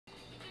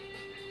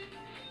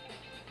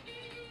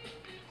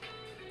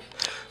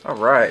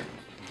Alright,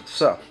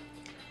 so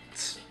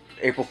it's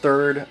April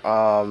 3rd.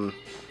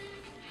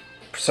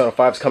 Persona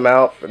 5's come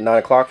out at 9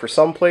 o'clock for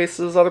some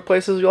places, other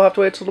places you'll have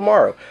to wait till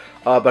tomorrow.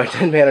 But I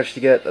did manage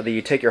to get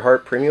the Take Your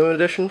Heart Premium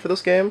Edition for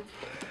this game.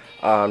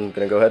 I'm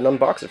going to go ahead and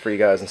unbox it for you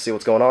guys and see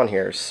what's going on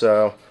here.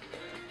 So,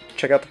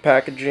 check out the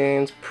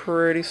packaging, it's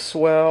pretty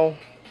swell.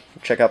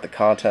 Check out the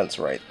contents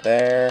right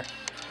there.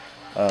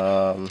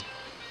 Let me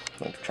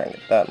try and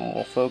get that in a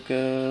little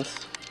focus.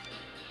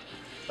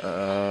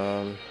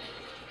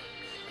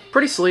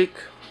 Pretty sleek,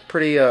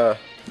 pretty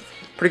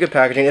good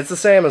packaging. It's the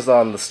same as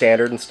the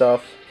standard and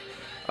stuff.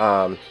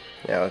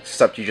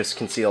 Except you just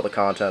can see all the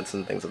contents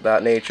and things of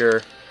that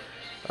nature.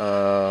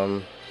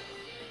 So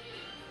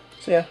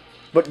yeah,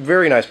 but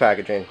very nice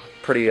packaging.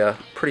 Pretty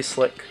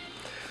slick.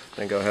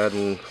 I'm gonna go ahead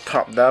and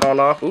pop that on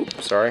off.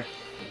 Oops, sorry.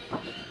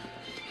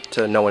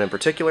 To no one in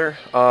particular.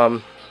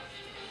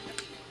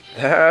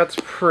 That's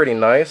pretty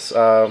nice.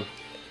 Got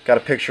a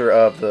picture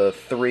of the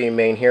three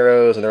main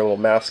heroes and their little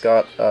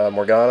mascot,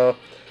 Morgana.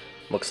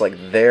 Looks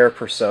like their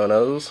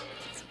personas.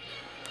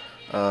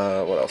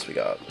 What else we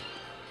got?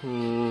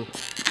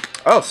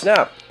 Oh,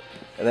 snap!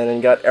 And then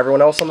you got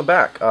everyone else on the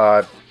back.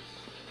 The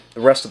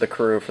rest of the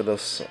crew for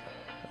this.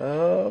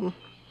 Loving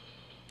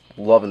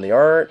the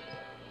art.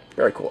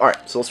 Very cool.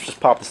 Alright, so let's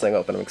just pop this thing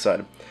open. I'm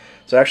excited.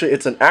 So actually,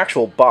 it's an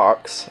actual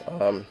box.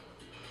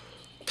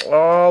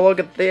 Oh, look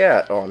at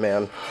that. Oh,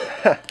 man.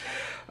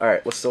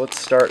 Alright, let's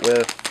start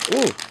with...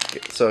 Ooh!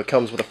 So it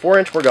comes with a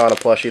 4-inch Morgana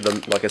plushie,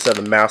 like I said,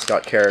 the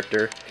mascot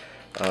character.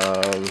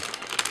 Gonna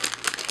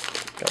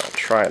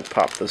try and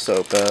pop this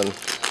open.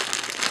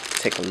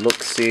 Take a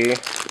look-see.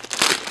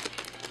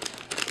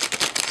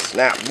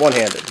 Snap!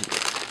 One-handed.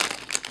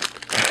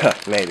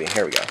 Maybe.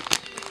 Here we go.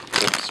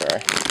 Oops,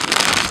 sorry.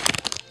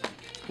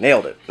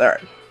 Nailed it.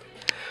 Alright.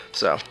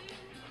 So,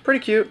 pretty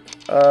cute.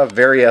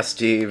 Very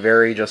SD,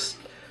 very just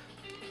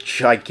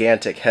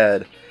gigantic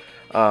head.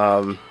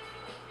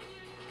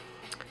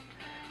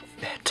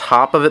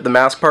 Top of it, the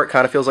mask part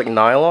kind of feels like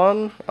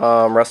nylon.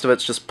 Rest of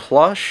it's just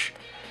plush.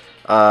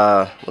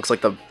 Looks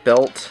like the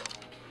belt.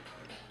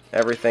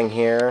 Everything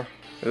here.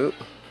 Oop.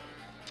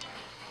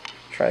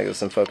 Trying to get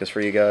this in focus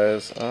for you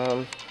guys.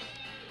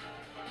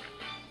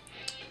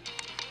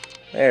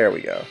 There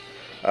we go.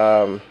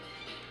 It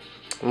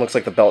looks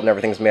like the belt and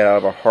everything's made out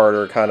of a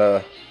harder kind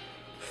of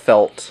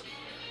felt.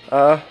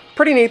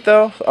 Pretty neat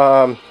though.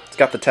 It's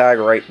got the tag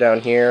right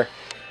down here.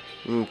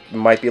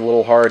 Might be a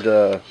little hard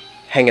to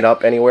hang it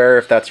up anywhere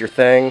if that's your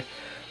thing,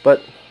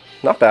 but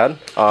not bad.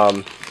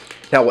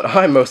 Now what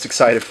I'm most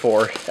excited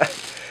for,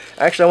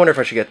 actually I wonder if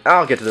I should get,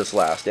 I'll get to this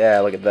last. Yeah,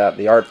 look at that,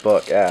 the art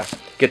book. Yeah,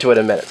 get to it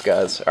in minutes,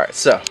 guys. Alright,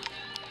 so,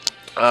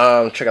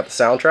 check out the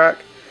soundtrack.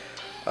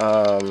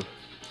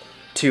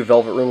 2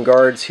 Velvet Room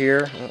guards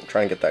here. I'll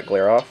try and get that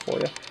glare off for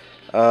you.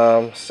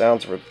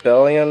 Sounds of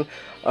Rebellion.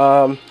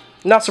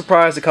 Not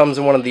surprised it comes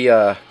in one of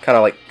the kind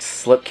of like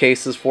slip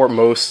cases for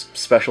most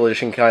special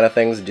edition kind of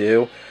things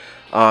do.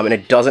 And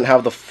it doesn't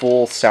have the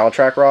full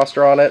soundtrack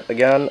roster on it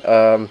again.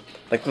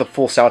 Like the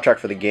full soundtrack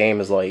for the game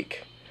is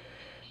like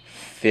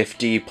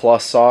 50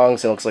 plus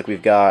songs. It looks like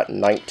we've got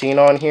 19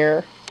 on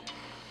here.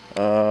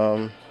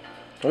 Oop,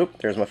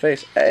 there's my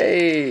face.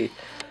 Hey!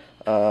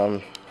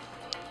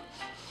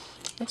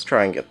 Let's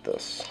try and get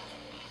this.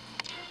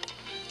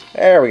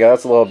 There we go,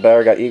 that's a little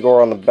better. Got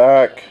Igor on the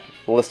back.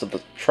 List of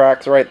the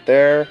tracks right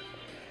there.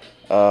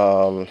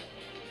 Oh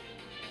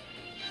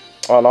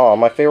no,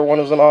 my favorite one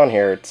isn't on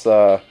here. It's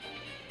like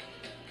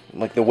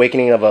The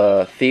Awakening of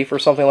a Thief or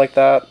something like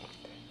that.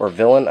 Or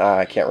Villain,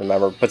 I can't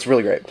remember, but it's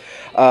really great.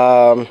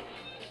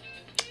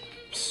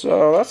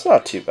 So that's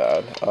not too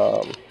bad.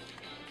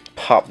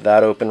 Pop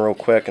that open real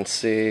quick and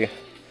see.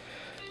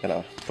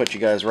 Gonna put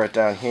you guys right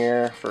down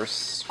here for a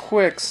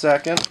quick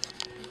second.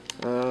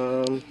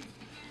 While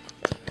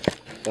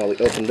we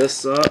open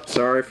this up,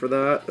 sorry for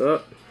that.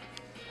 Oh,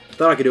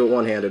 thought I could do it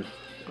one-handed.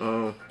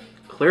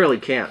 Clearly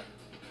can't.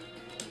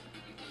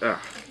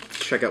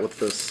 Check out what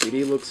the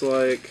CD looks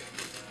like.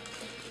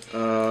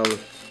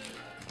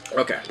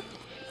 Okay,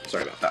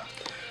 sorry about that.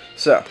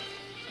 So,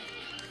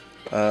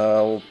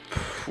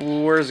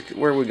 where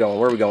are we going?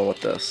 Where are we going with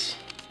this?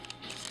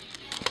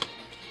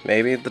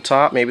 Maybe the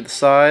top, maybe the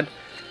side.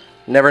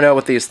 Never know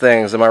with these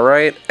things. Am I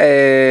right?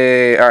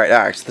 Hey, all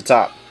right, it's the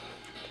top.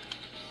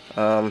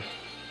 And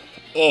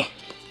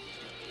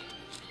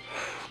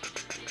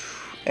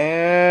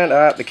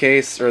the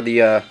case, or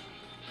the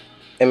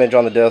image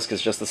on the disc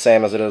is just the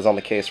same as it is on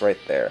the case right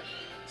there.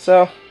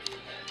 So,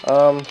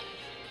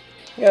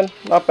 again,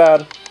 not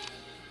bad.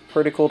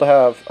 Pretty cool to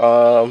have.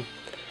 Go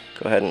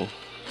ahead and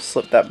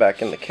slip that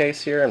back in the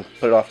case here and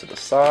put it off to the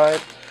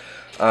side.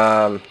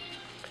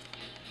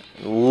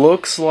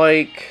 Looks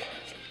like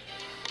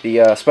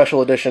the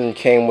special edition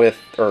came with,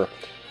 or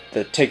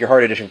the Take Your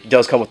Heart edition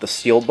does come with the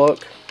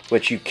steelbook,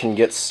 which you can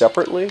get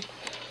separately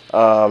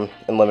in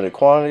limited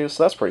quantities,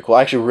 so that's pretty cool.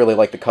 I actually really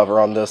like the cover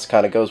on this.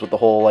 Kind of goes with the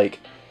whole like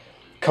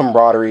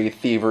camaraderie,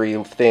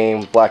 thievery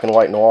theme, black and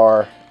white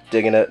noir.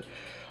 Digging it.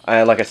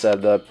 And like I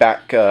said, the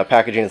back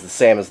packaging is the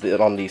same as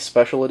on the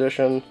special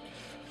edition.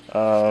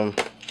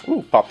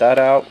 Ooh, pop that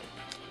out.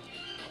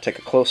 Take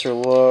a closer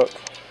look.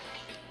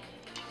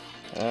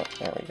 There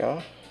we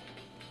go.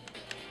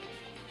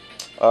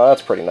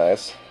 That's pretty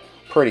nice.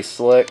 Pretty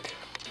slick.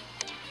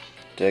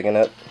 Digging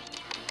it.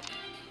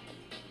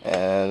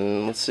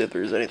 And let's see if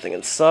there's anything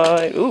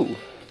inside. Ooh.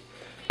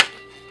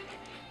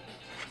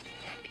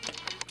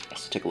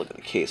 Let's take a look at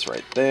the case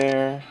right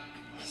there.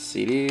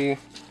 CD.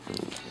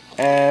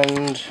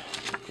 And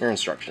your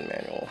instruction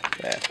manual.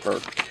 Yeah,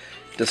 or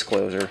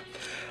disclosure.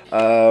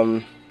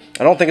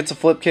 I don't think it's a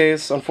flip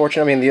case,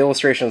 unfortunately. I mean, the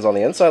illustrations on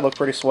the inside look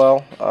pretty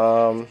swell.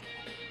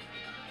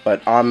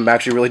 But I'm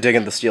actually really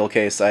digging the steel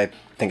case. I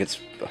think it's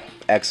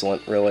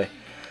excellent, really.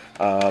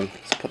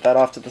 Let's put that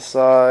off to the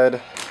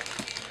side.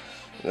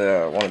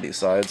 One of these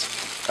sides.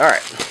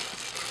 Alright.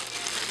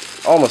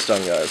 Almost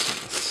done, guys.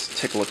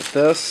 Let's take a look at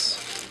this.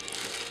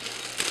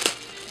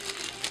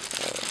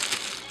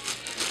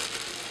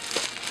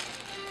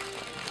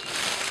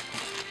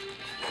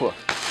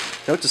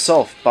 Note to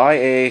self, buy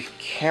a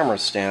camera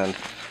stand.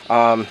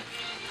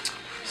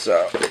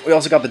 So, we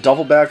also got the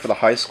duffel bag for the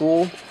high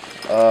school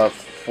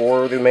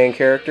for the main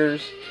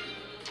characters.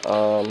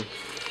 I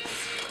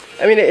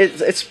mean,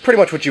 it's pretty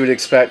much what you would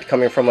expect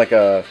coming from like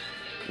a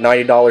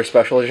 $90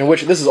 special edition,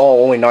 which this is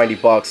all only 90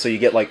 bucks, so you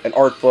get like an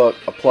art book,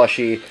 a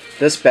plushie,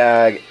 this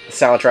bag, the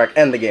soundtrack,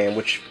 and the game,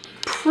 which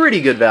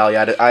pretty good value,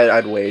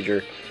 I'd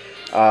wager.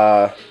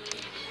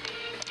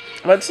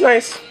 But it's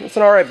nice. It's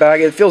an alright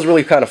bag. It feels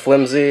really kind of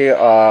flimsy.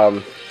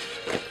 I'd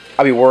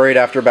be worried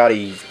after about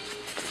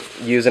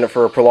using it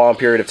for a prolonged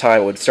period of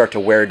time it would start to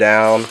wear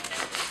down.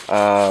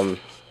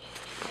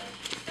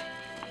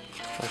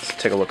 Let's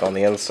take a look on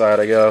the inside,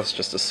 I guess,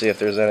 just to see if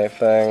there's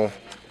anything.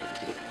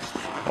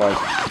 Like,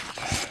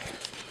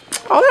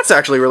 oh, that's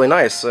actually really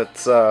nice.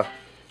 It's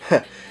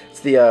it's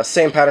the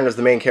same pattern as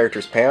the main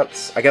character's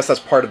pants. I guess that's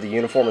part of the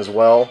uniform as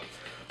well.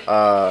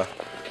 But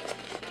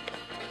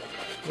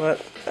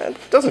it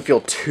doesn't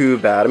feel too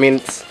bad. I mean,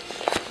 it's,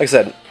 like I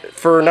said,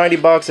 for 90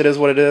 bucks, it is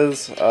what it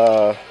is.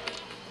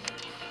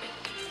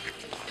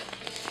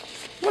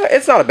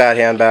 It's not a bad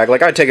handbag.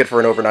 Like, I'd take it for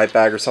an overnight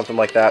bag or something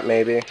like that,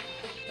 maybe.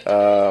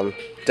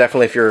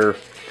 Definitely, if you're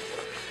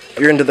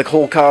into the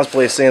whole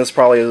cosplay scene, this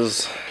probably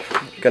is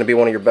going to be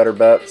one of your better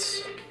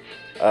bets.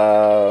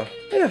 Yeah,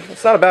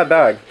 it's not a bad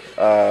bag.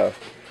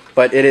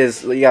 But it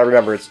is, you gotta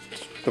remember, it's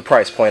the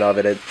price point of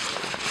it. It's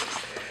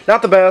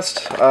not the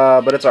best,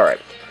 but it's alright.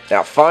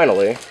 Now,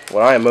 finally,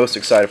 what I am most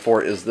excited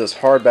for is this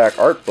hardback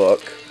art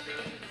book.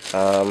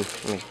 Let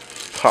me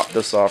pop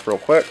this off real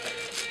quick.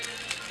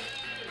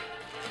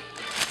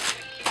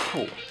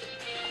 Cool.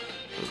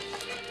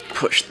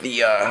 Push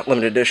the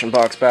limited edition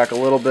box back a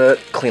little bit,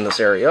 clean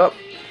this area up.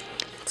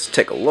 Let's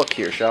take a look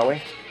here, shall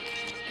we?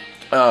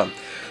 So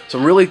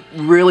I'm really,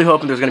 really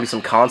hoping there's going to be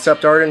some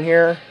concept art in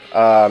here,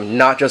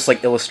 not just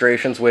like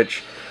illustrations,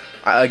 which,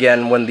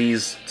 again, when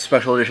these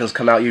special editions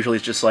come out, usually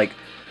it's just like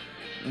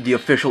the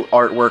official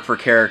artwork for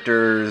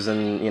characters,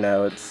 and you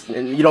know,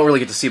 and you don't really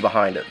get to see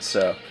behind it.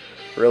 So,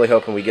 really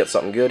hoping we get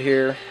something good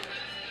here.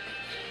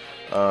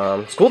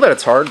 It's cool that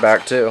it's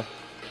hardback too.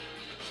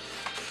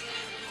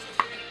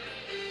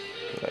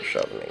 I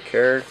shove the main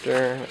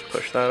character.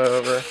 Push that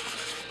over.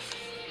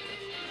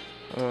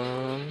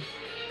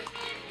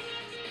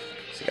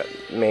 So you got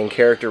the main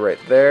character right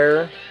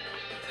there.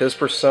 His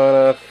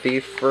persona,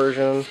 thief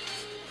version.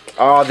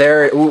 Oh,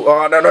 there. Ooh,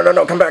 oh,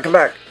 no. Come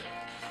back.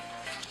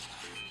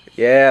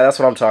 Yeah, that's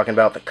what I'm talking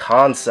about. The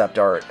concept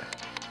art.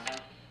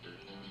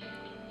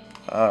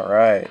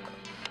 Alright.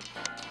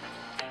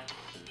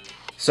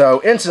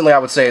 So, instantly I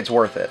would say it's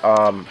worth it.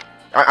 I'm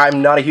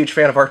not a huge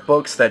fan of art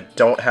books that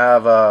don't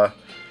have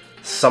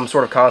some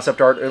sort of concept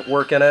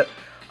artwork in it.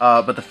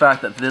 But the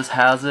fact that this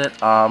has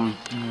it, I'm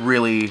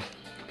really,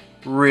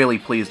 really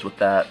pleased with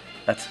that.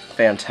 That's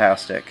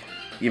fantastic.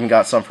 Even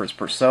got some for his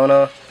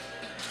persona.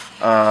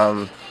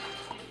 Got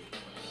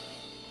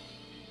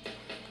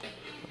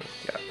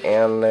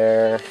Anne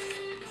there.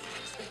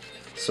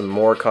 Some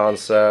more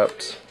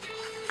concept.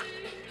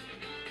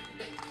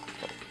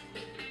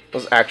 It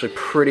was actually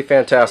pretty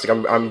fantastic.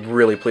 I'm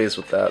really pleased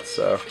with that.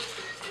 So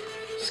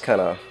just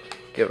kind of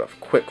give it a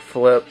quick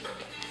flip.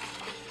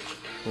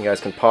 You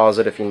guys can pause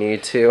it if you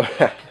need to.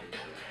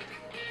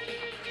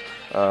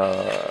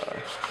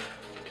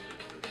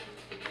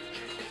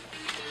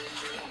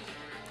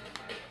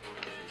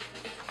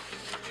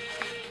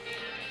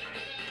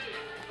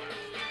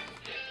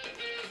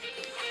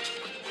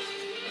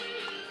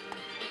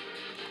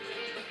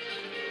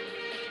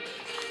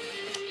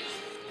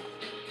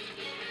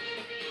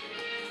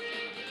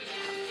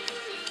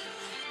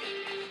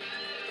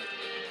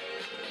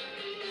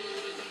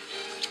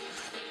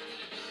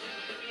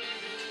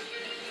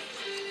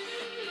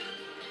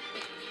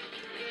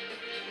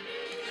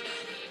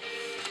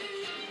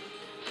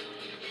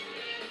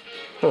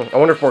 I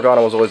wonder if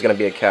Morgana was always going to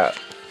be a cat.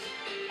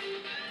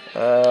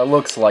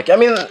 Looks like. I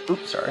mean,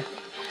 oops, sorry.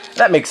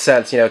 That makes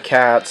sense, you know,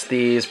 cats,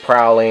 thieves,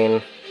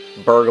 prowling,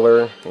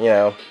 burglar, you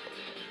know.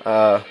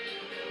 I'm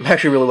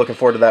actually really looking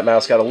forward to that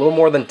mascot. A little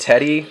more than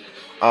Teddy.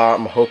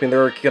 I'm hoping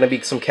there are going to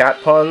be some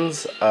cat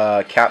puns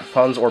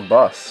or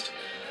bust.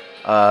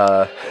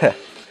 So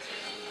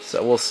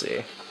we'll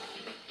see.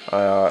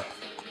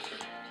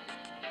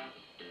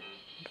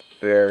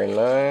 Very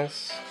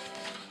nice.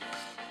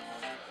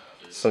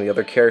 Some of the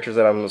other characters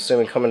that I'm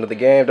assuming come into the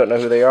game, don't know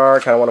who they are,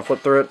 kind of want to flip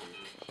through it.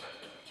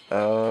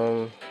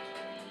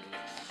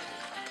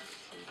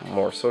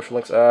 More social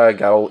links.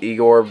 Got old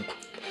Igor,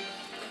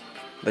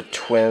 the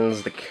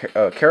twins,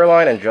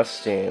 Caroline and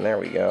Justine. There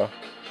we go.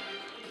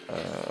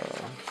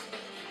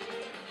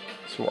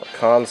 Some more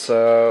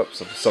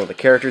concepts of some of the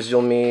characters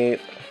you'll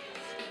meet.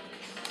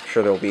 I'm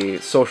sure there'll be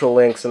social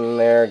links in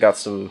there. Got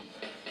some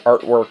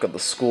artwork of the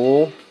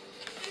school.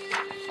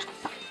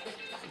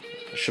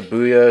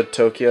 Shibuya,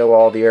 Tokyo,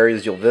 all the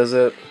areas you'll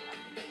visit.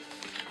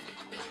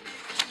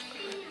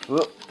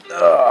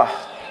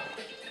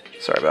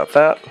 Sorry about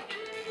that.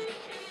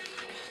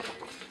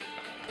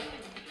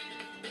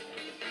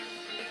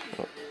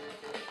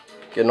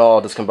 Getting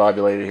all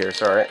discombobulated here,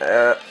 sorry.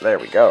 There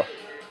we go.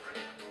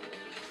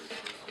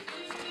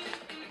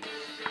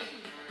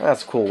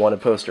 That's a cool wanted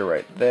poster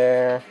right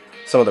there.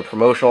 Some of the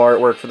promotional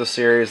artwork for the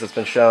series that's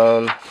been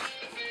shown.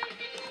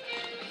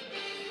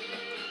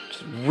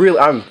 Really,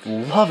 I'm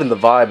loving the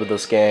vibe of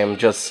this game.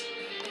 Just,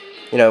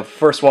 you know,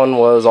 first one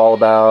was all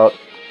about...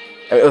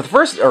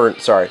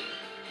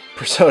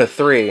 Persona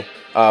 3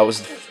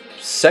 was the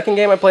second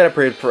game I played. I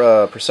played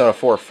Persona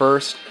 4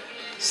 first.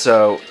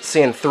 So,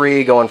 seeing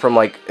 3 going from,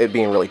 like, it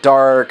being really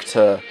dark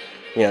to,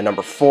 you know,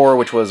 number 4,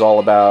 which was all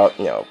about,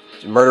 you know,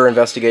 murder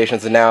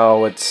investigations, and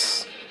now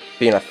it's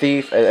being a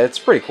thief. It's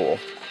pretty cool.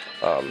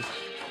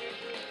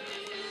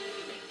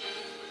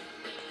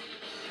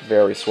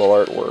 Very swell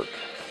artwork.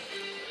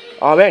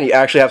 Oh man, you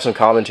actually have some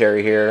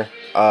commentary here.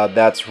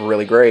 That's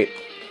really great.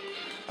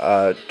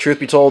 Truth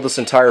be told, this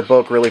entire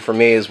book really for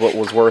me is what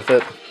was worth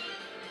it.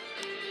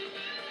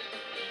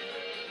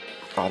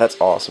 Oh, that's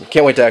awesome.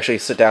 Can't wait to actually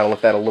sit down and look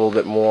at that a little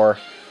bit more.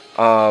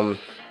 Yeah,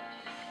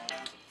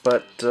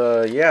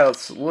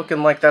 it's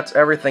looking like that's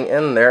everything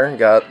in there.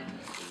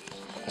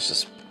 Let's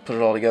just put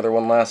it all together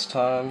one last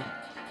time.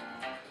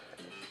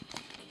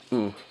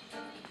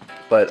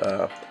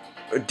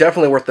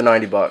 Definitely worth the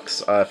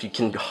 $90. If you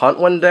can hunt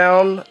one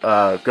down,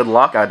 good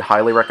luck. I'd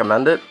highly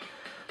recommend it.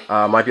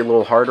 Might be a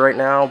little hard right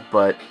now,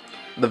 but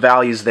the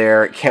value's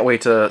there. Can't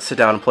wait to sit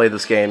down and play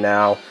this game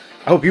now.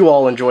 I hope you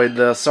all enjoyed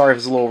this. Sorry if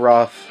it's a little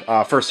rough.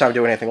 First time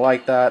doing anything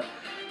like that.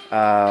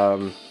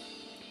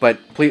 But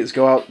please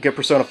go out, get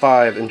Persona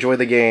 5, enjoy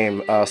the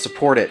game,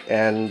 support it,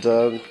 and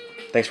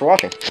thanks for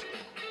watching.